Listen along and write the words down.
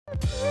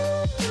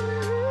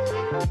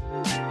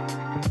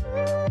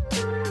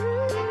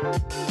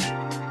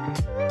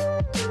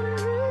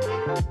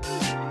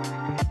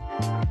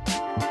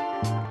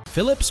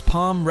Philips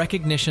Palm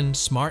Recognition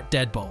Smart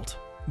Deadbolt.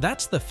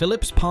 That's the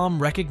Philips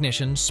Palm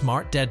Recognition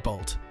Smart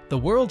Deadbolt, the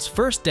world's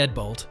first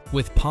deadbolt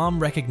with palm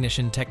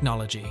recognition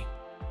technology.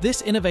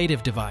 This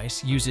innovative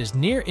device uses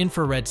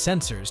near-infrared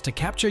sensors to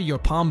capture your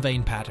palm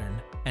vein pattern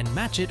and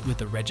match it with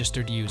the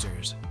registered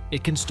users.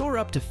 It can store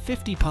up to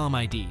 50 palm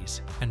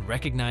IDs and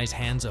recognize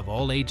hands of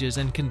all ages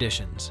and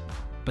conditions.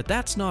 But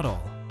that's not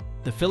all.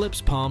 The Philips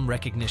Palm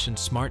Recognition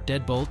Smart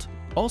Deadbolt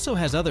also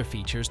has other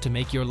features to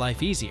make your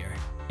life easier.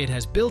 It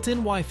has built-in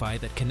Wi-Fi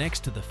that connects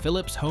to the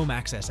Philips Home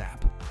Access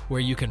app, where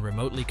you can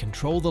remotely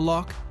control the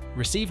lock,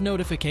 receive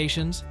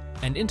notifications,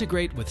 and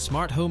integrate with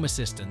smart home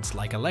assistants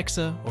like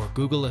Alexa or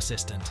Google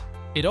Assistant.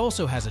 It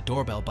also has a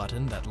doorbell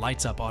button that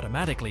lights up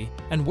automatically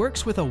and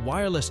works with a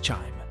wireless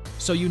chime,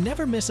 so you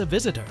never miss a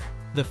visitor.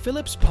 The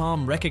Philips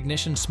Palm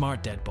Recognition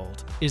Smart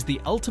Deadbolt is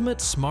the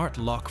ultimate smart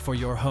lock for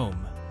your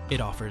home.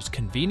 It offers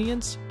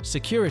convenience,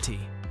 security,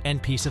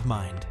 and peace of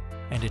mind.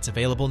 And it's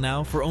available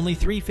now for only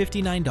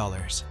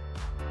 $359.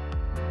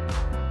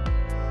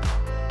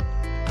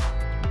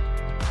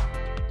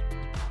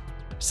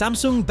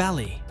 Samsung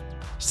Ballie.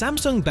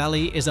 Samsung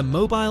Ballie is a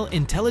mobile,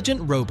 intelligent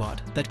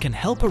robot that can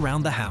help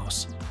around the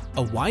house.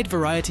 A wide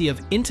variety of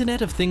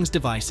Internet of Things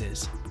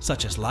devices,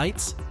 such as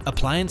lights,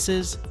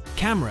 appliances,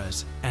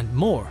 cameras, and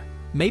more,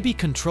 may be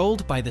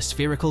controlled by the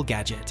spherical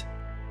gadget.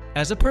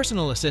 As a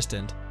personal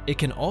assistant, it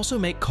can also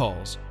make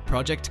calls,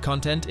 project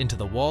content into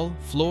the wall,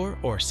 floor,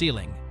 or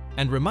ceiling,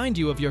 and remind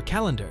you of your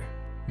calendar.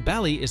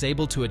 Ballie is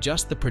able to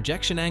adjust the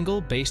projection angle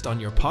based on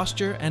your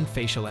posture and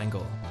facial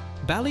angle.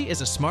 Ballie is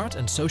a smart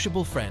and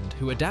sociable friend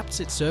who adapts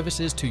its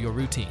services to your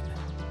routine.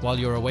 While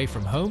you're away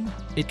from home,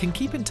 it can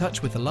keep in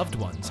touch with the loved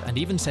ones and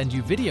even send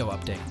you video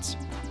updates.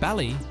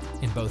 Ballie,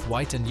 in both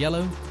white and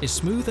yellow, is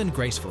smooth and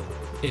graceful.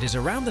 It is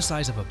around the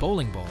size of a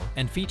bowling ball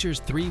and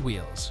features 3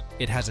 wheels.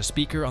 It has a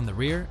speaker on the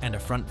rear and a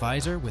front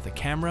visor with a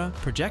camera,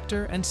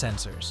 projector, and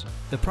sensors.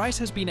 The price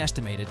has been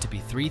estimated to be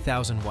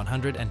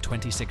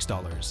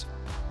 $3,126.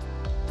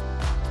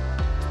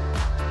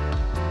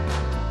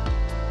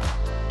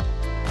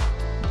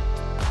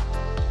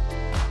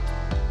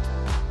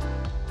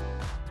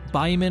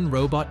 Baemin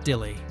Robot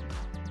Dilly.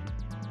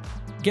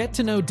 Get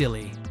to know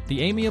Dilly, the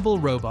amiable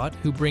robot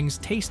who brings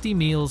tasty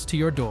meals to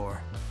your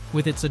door.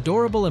 With its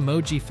adorable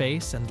emoji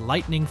face and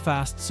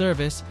lightning-fast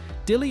service,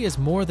 Dilly is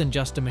more than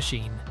just a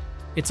machine.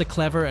 It's a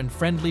clever and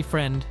friendly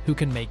friend who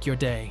can make your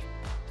day.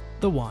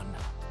 The One.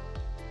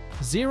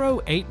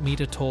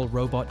 8-meter-tall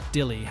robot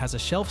Dilly has a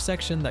shelf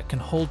section that can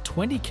hold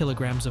 20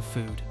 kilograms of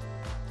food.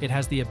 It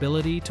has the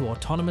ability to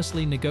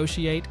autonomously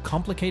negotiate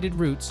complicated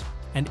routes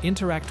and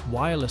interact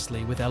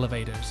wirelessly with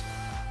elevators.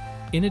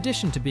 In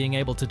addition to being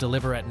able to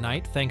deliver at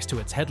night thanks to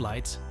its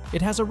headlights,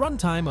 it has a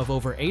runtime of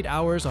over 8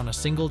 hours on a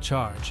single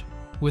charge.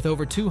 With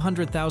over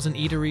 200,000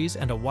 eateries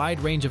and a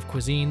wide range of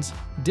cuisines,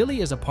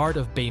 Dilly is a part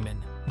of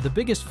baemin, the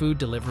biggest food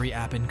delivery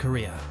app in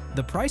Korea.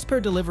 The price per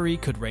delivery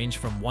could range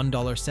from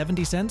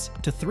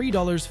 $1.70 to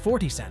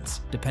 $3.40,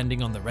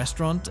 depending on the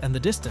restaurant and the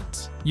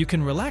distance. You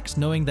can relax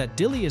knowing that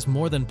Dilly is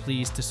more than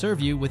pleased to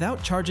serve you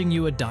without charging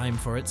you a dime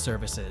for its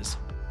services.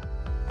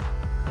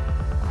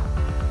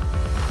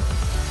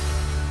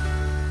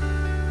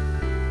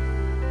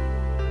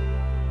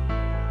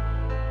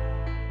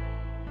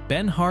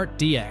 BeneHeart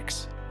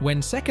DX.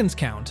 When seconds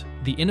count,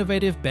 the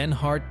innovative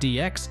BeneHeart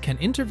DX can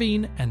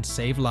intervene and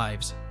save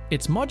lives.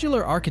 Its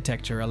modular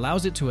architecture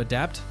allows it to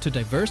adapt to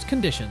diverse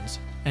conditions,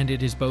 and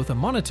it is both a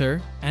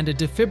monitor and a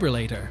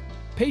defibrillator.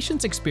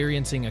 Patients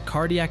experiencing a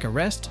cardiac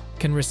arrest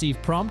can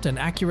receive prompt and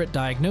accurate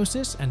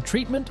diagnosis and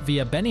treatment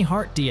via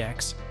BeneHeart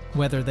DX,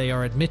 whether they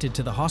are admitted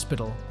to the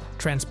hospital,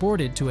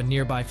 transported to a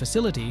nearby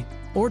facility,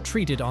 or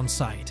treated on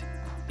site.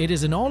 It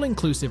is an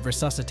all-inclusive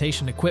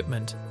resuscitation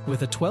equipment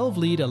with a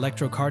 12-lead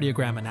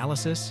electrocardiogram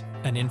analysis,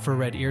 an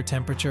infrared ear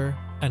temperature,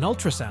 an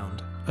ultrasound,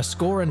 a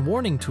score and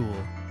warning tool,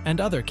 and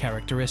other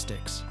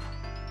characteristics.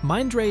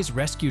 Mindray's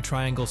Rescue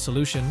Triangle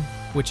solution,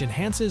 which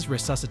enhances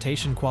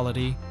resuscitation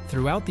quality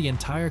throughout the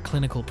entire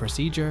clinical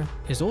procedure,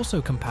 is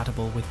also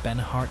compatible with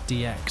BeneHeart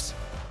DX.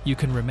 You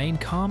can remain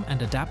calm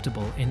and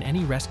adaptable in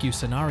any rescue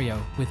scenario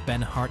with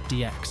BeneHeart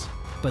DX.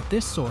 But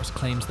this source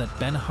claims that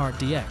BeneHeart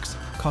DX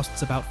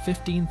costs about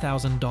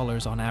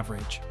 $15,000 on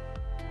average.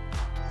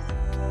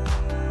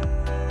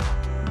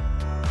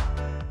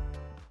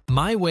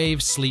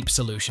 MyWaves Sleep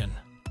Solution.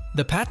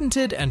 The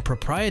patented and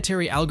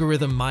proprietary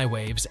algorithm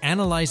MyWaves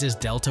analyzes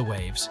delta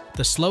waves,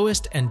 the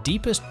slowest and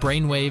deepest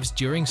brain waves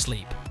during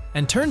sleep,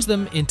 and turns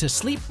them into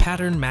sleep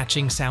pattern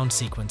matching sound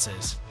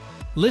sequences.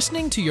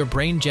 Listening to your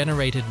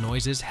brain-generated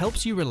noises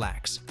helps you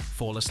relax,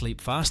 fall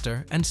asleep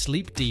faster, and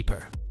sleep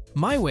deeper.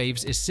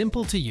 MyWaves is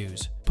simple to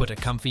use. Put a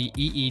comfy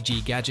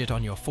EEG gadget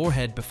on your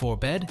forehead before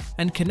bed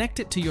and connect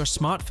it to your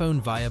smartphone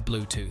via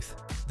Bluetooth.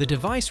 The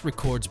device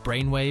records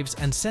brainwaves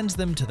and sends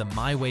them to the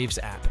MyWaves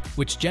app,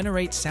 which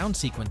generates sound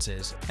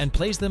sequences and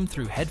plays them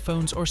through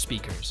headphones or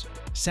speakers.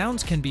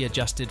 Sounds can be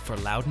adjusted for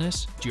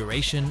loudness,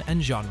 duration,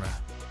 and genre.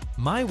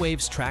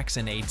 MyWaves tracks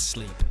and aids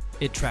sleep.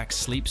 It tracks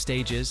sleep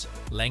stages,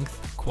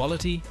 length,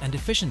 quality, and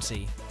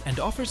efficiency, and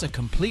offers a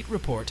complete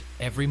report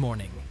every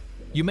morning.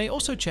 You may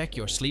also check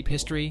your sleep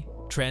history,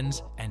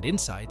 trends, and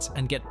insights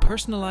and get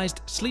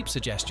personalized sleep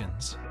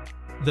suggestions.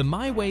 The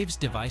MyWaves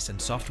device and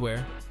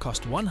software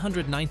cost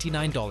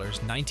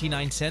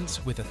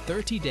 $199.99 with a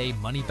 30-day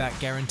money-back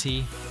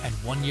guarantee and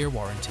 1-year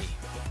warranty.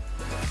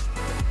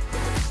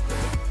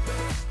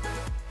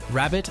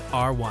 Rabbit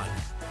R1.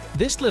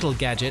 This little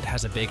gadget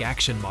has a big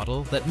action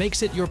model that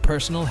makes it your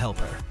personal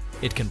helper.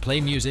 It can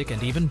play music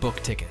and even book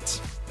tickets.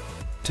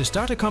 To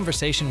start a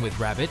conversation with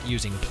Rabbit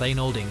using plain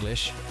old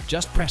English,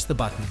 just press the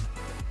button.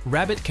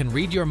 Rabbit can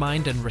read your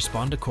mind and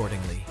respond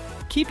accordingly.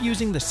 Keep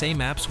using the same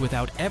apps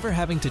without ever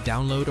having to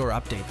download or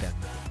update them.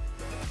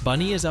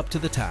 Bunny is up to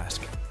the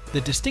task. The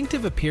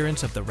distinctive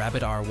appearance of the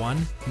Rabbit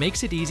R1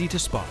 makes it easy to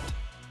spot.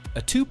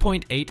 A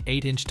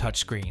 2.88-inch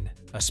touchscreen,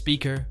 a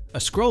speaker,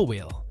 a scroll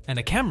wheel, and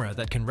a camera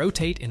that can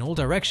rotate in all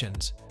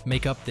directions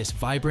make up this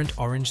vibrant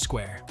orange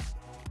square.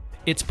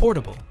 It's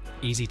portable,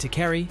 easy to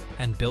carry,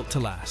 and built to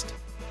last.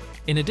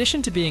 In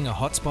addition to being a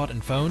hotspot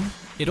and phone,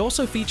 it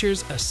also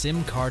features a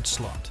SIM card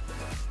slot.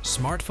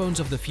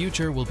 Smartphones of the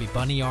future will be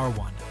Bunny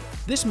R1.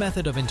 This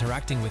method of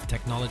interacting with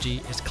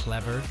technology is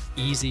clever,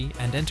 easy,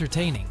 and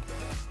entertaining.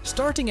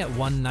 Starting at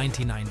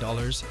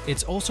 $199,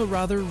 it's also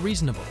rather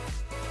reasonable.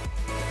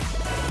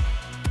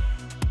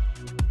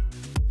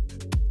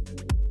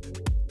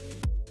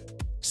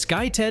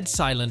 SkyTed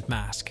Silent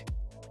Mask.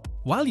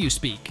 While you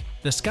speak,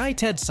 the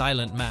SkyTed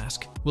Silent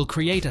Mask will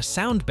create a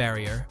sound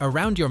barrier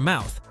around your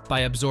mouth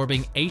by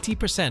absorbing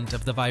 80%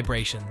 of the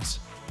vibrations.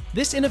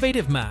 This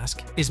innovative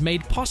mask is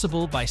made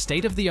possible by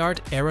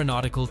state-of-the-art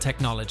aeronautical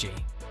technology.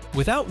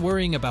 Without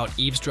worrying about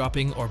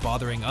eavesdropping or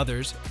bothering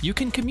others, you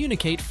can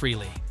communicate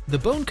freely. The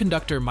bone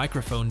conductor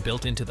microphone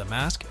built into the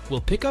mask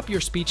will pick up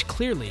your speech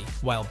clearly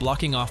while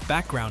blocking off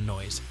background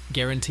noise,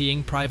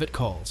 guaranteeing private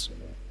calls.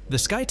 The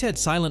SkyTed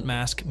Silent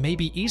Mask may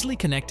be easily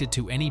connected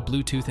to any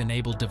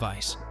Bluetooth-enabled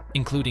device,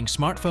 including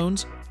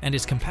smartphones, and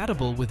is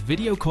compatible with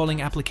video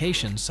calling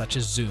applications such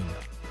as Zoom.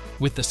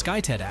 With the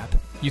SkyTed app,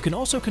 you can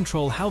also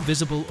control how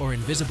visible or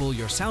invisible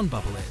your sound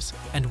bubble is,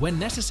 and when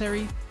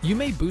necessary, you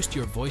may boost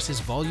your voice's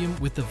volume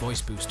with the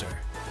voice booster.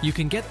 You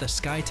can get the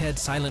SkyTed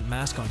Silent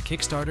Mask on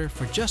Kickstarter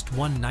for just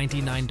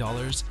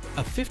 $199,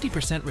 a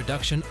 50%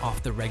 reduction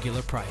off the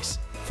regular price,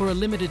 for a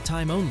limited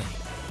time only.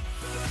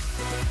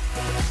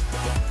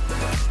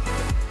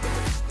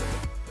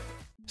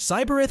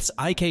 Cyberith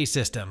IK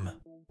System.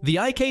 The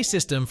IK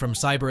System from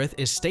Cyberith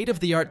is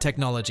state-of-the-art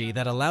technology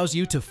that allows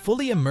you to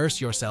fully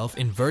immerse yourself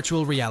in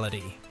virtual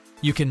reality.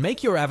 You can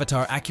make your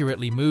avatar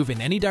accurately move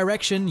in any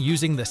direction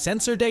using the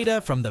sensor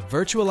data from the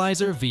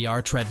Virtualizer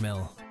VR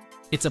treadmill.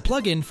 It's a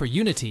plugin for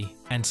Unity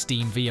and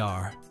Steam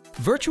VR.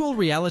 Virtual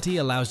reality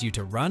allows you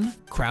to run,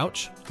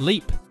 crouch,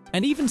 leap,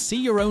 and even see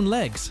your own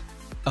legs.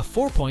 A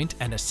 4-point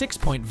and a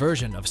 6-point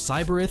version of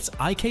Cyberith's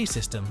IK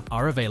System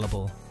are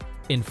available.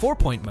 In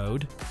 4-point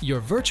mode,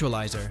 your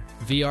Virtualizer,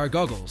 VR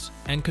goggles,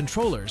 and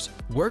controllers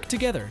work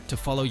together to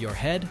follow your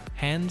head,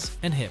 hands,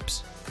 and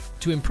hips.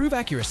 To improve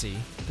accuracy,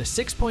 the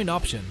 6-point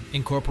option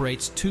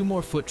incorporates 2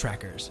 more foot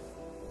trackers.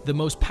 The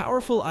most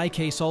powerful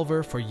IK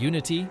solver for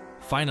Unity,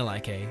 Final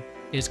IK,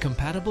 is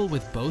compatible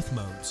with both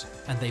modes,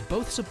 and they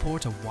both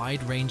support a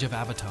wide range of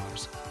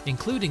avatars,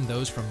 including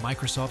those from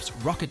Microsoft's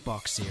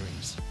Rocketbox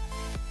series.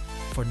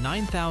 For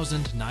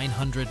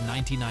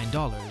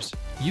 $9,999,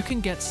 you can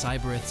get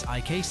Cyberith's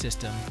IK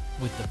System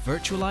with the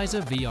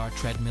Virtualizer VR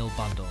Treadmill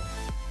Bundle.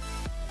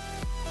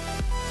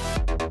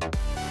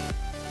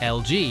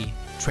 LG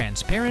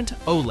Transparent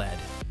OLED.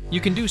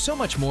 You can do so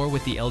much more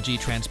with the LG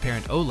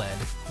Transparent OLED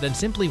than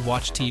simply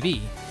watch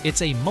TV.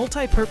 It's a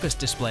multi-purpose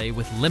display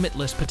with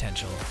limitless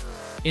potential.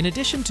 In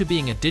addition to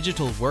being a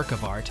digital work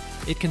of art,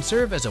 it can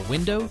serve as a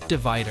window,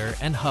 divider,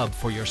 and hub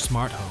for your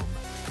smart home.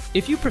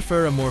 If you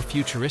prefer a more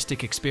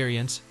futuristic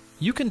experience,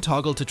 you can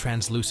toggle to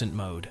translucent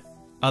mode.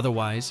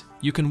 Otherwise,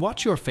 you can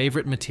watch your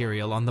favorite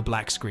material on the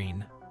black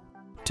screen.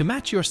 To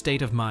match your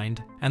state of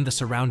mind and the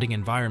surrounding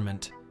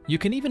environment, you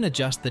can even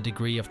adjust the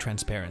degree of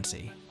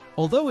transparency.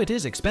 Although it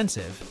is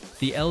expensive,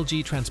 the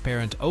LG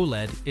Transparent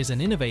OLED is an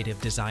innovative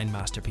design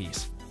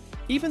masterpiece.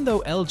 Even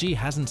though LG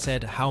hasn't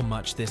said how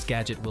much this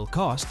gadget will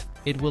cost,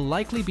 it will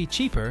likely be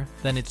cheaper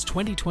than its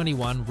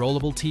 2021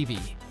 rollable TV,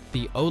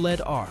 the OLED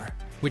R,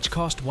 which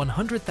cost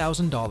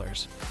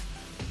 $100,000.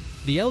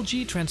 The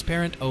LG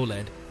Transparent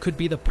OLED could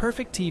be the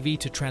perfect TV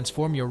to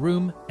transform your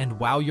room and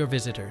wow your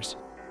visitors.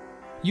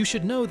 You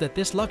should know that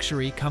this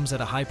luxury comes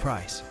at a high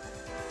price.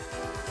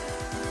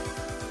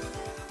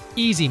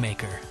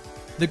 EasyMaker.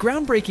 The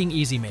groundbreaking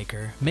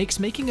Easymaker makes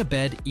making a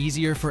bed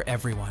easier for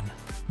everyone.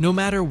 No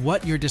matter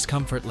what your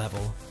discomfort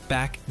level,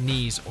 back,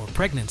 knees, or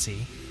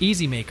pregnancy,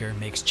 Easymaker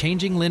makes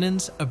changing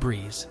linens a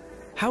breeze.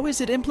 How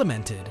is it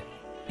implemented?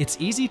 It's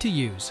easy to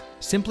use.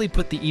 Simply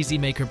put the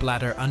Easymaker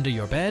bladder under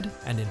your bed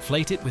and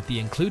inflate it with the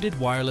included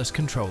wireless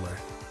controller.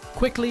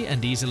 Quickly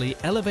and easily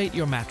elevate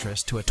your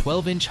mattress to a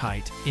 12-inch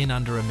height in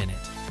under a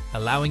minute,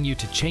 allowing you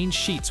to change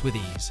sheets with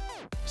ease.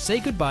 Say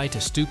goodbye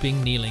to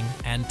stooping, kneeling,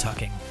 and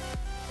tucking.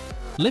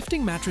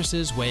 Lifting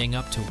mattresses weighing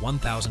up to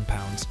 1,000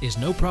 pounds is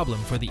no problem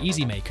for the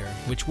Easymaker,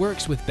 which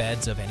works with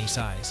beds of any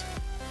size.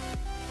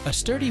 A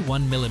sturdy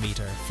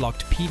 1mm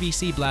flocked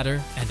PVC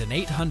bladder and an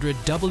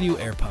 800W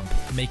air pump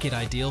make it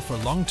ideal for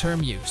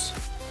long-term use.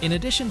 In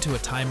addition to a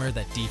timer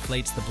that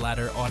deflates the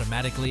bladder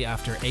automatically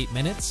after 8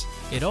 minutes,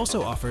 it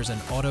also offers an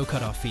auto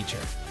cutoff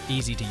feature.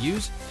 Easy to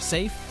use,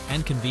 safe,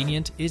 and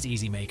convenient is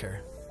EasyMaker.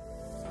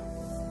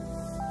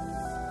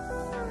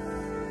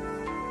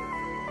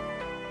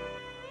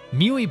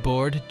 MyWave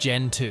Board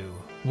Gen 2.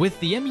 With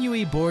the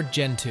MyWave Board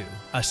Gen 2,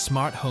 a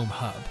smart home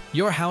hub,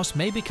 your house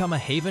may become a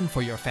haven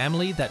for your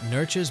family that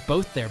nurtures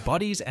both their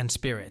bodies and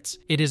spirits.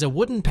 It is a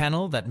wooden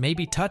panel that may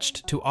be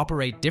touched to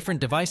operate different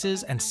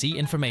devices and see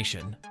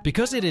information.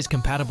 Because it is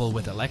compatible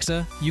with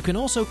Alexa, you can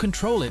also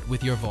control it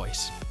with your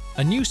voice.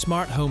 A new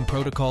smart home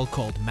protocol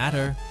called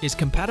Matter is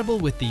compatible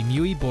with the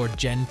MyWave Board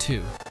Gen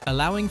 2,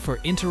 allowing for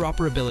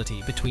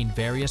interoperability between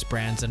various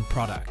brands and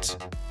products.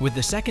 With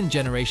the second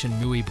generation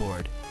MyWave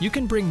board, you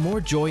can bring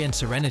more joy and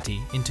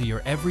serenity into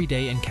your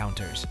everyday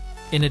encounters.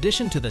 In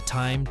addition to the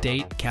time,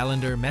 date,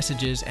 calendar,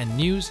 messages, and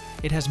news,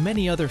 it has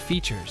many other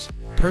features.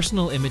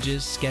 Personal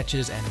images,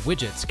 sketches, and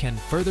widgets can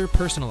further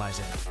personalize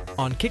it.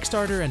 On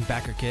Kickstarter and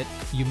BackerKit,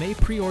 you may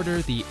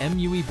pre-order the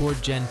MyWave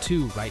Board Gen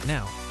 2 right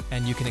now,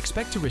 and you can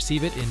expect to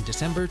receive it in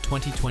December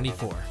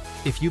 2024.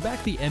 If you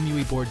back the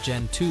MyWave Board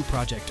Gen 2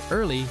 project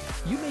early,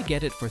 you may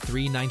get it for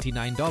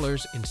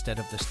 $399 instead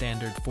of the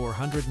standard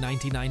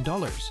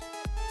 $499.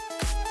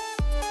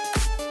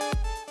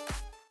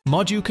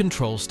 Modu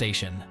Control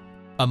Station.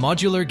 A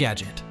modular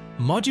gadget.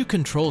 Modu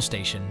Control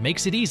Station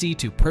makes it easy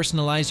to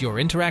personalize your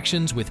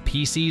interactions with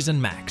PCs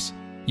and Macs.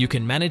 You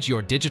can manage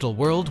your digital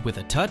world with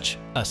a touch,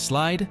 a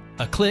slide,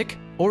 a click,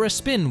 or a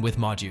spin with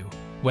Modu,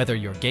 whether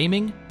you're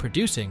gaming,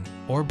 producing,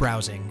 or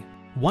browsing.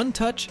 One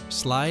touch,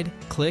 slide,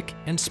 click,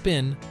 and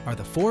spin are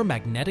the 4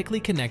 magnetically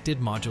connected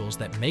modules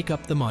that make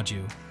up the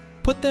Modu.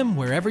 Put them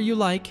wherever you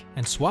like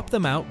and swap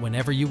them out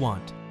whenever you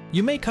want.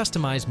 You may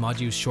customize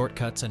Modu's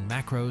shortcuts and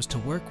macros to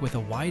work with a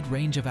wide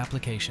range of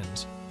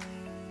applications.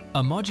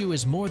 A Modu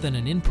is more than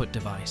an input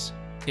device.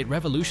 It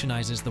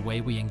revolutionizes the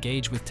way we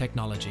engage with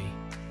technology.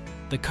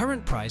 The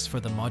current price for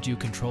the Modu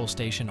Control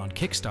Station on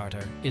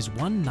Kickstarter is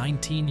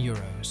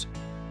 €119.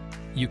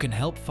 You can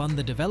help fund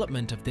the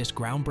development of this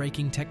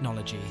groundbreaking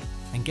technology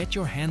and get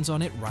your hands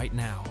on it right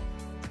now.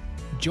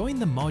 Join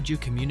the Modu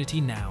community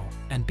now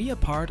and be a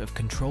part of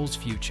Control's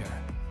future.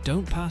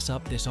 Don't pass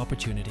up this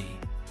opportunity.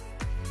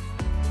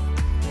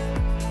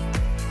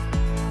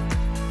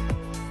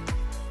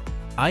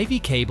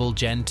 IVYCable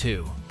Gen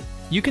 2.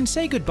 You can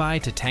say goodbye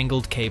to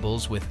tangled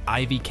cables with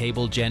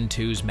IVYCable Gen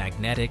 2's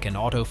magnetic and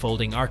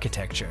auto-folding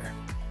architecture.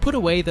 Put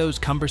away those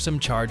cumbersome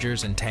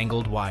chargers and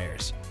tangled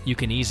wires. You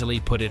can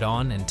easily put it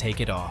on and take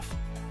it off.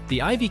 The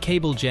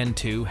IVYCable Gen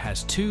 2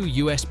 has 2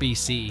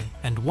 USB-C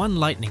and 1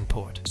 Lightning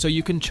port, so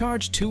you can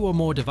charge 2 or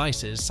more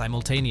devices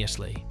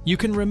simultaneously. You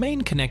can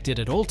remain connected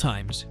at all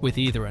times with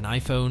either an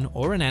iPhone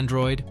or an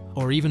Android,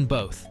 or even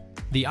both.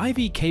 The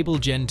IVYCable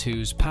Gen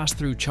 2's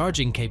pass-through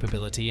charging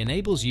capability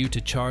enables you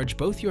to charge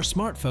both your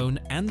smartphone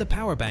and the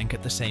power bank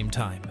at the same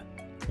time.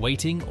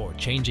 Waiting or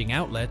changing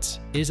outlets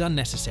is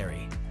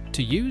unnecessary.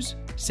 To use,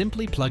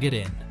 simply plug it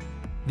in.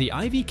 The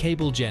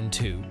IVYCable Gen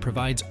 2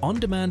 provides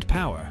on-demand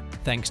power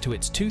thanks to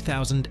its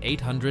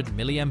 2,800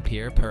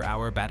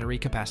 mAh battery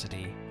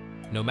capacity.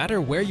 No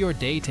matter where your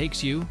day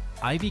takes you,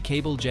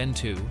 IVYCable Gen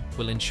 2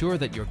 will ensure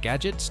that your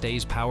gadget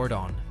stays powered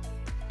on.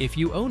 If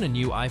you own a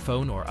new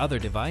iPhone or other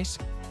device,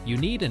 you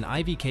need an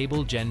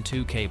IVYCable Gen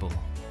 2 cable.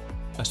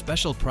 A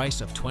special price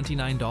of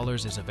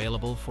 $29 is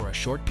available for a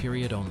short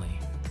period only.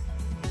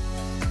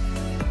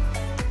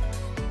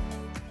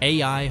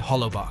 AI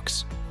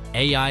HoloBox.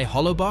 AI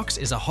HoloBox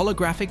is a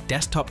holographic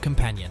desktop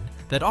companion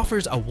that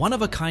offers a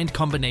one-of-a-kind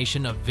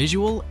combination of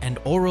visual and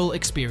oral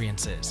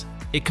experiences.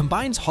 It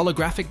combines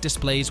holographic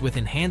displays with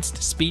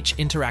enhanced speech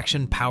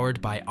interaction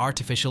powered by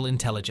artificial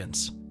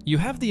intelligence. You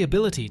have the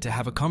ability to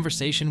have a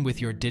conversation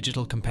with your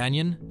digital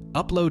companion,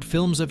 upload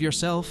films of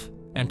yourself,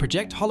 and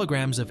project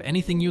holograms of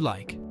anything you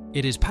like.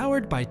 It is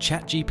powered by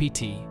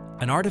ChatGPT,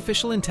 an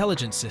artificial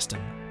intelligence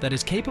system that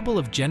is capable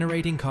of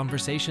generating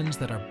conversations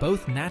that are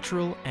both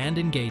natural and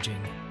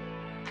engaging.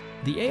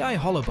 The AI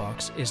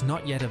HoloBox is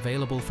not yet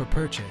available for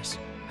purchase.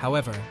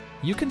 However,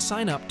 you can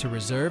sign up to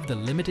reserve the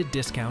limited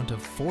discount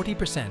of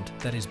 40%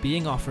 that is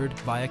being offered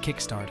via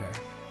Kickstarter.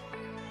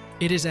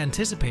 It is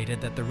anticipated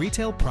that the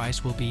retail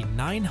price will be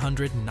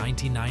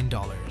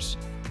 $999.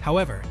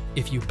 However,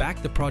 if you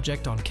back the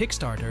project on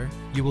Kickstarter,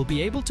 you will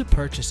be able to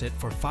purchase it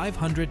for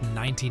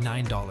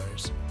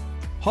 $599.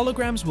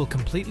 Holograms will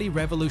completely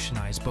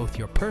revolutionize both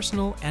your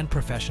personal and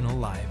professional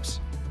lives.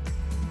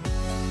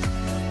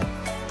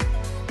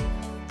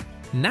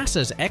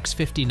 NASA's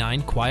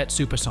X-59 Quiet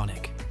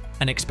Supersonic.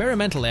 An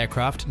experimental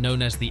aircraft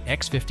known as the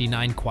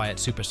X-59 Quiet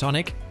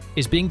Supersonic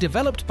is being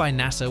developed by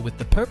NASA with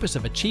the purpose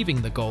of achieving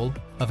the goal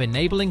of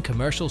enabling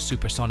commercial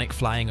supersonic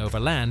flying over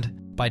land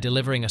by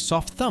delivering a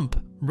soft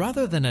thump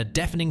rather than a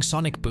deafening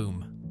sonic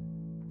boom.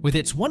 With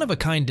its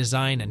one-of-a-kind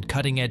design and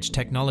cutting-edge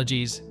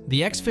technologies,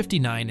 the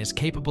X-59 is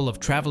capable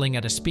of traveling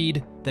at a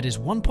speed that is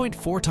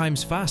 1.4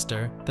 times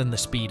faster than the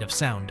speed of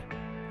sound.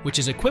 which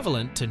is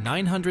equivalent to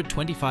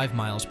 925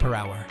 miles per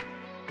hour.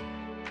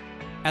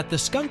 At the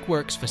Skunk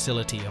Works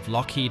facility of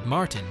Lockheed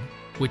Martin,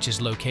 which is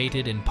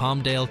located in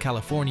Palmdale,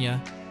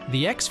 California,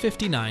 the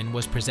X-59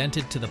 was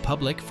presented to the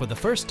public for the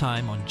first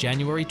time on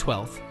January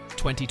 12,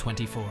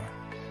 2024.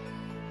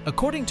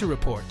 According to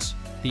reports,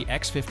 the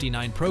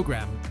X-59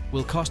 program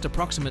will cost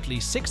approximately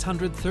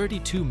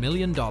 $632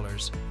 million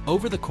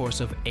over the course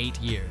of 8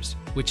 years,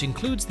 which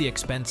includes the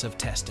expense of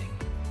testing.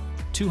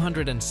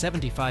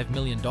 $275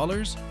 million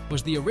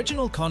was the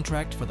original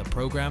contract for the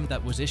program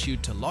that was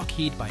issued to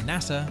Lockheed by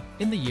NASA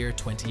in the year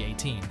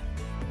 2018.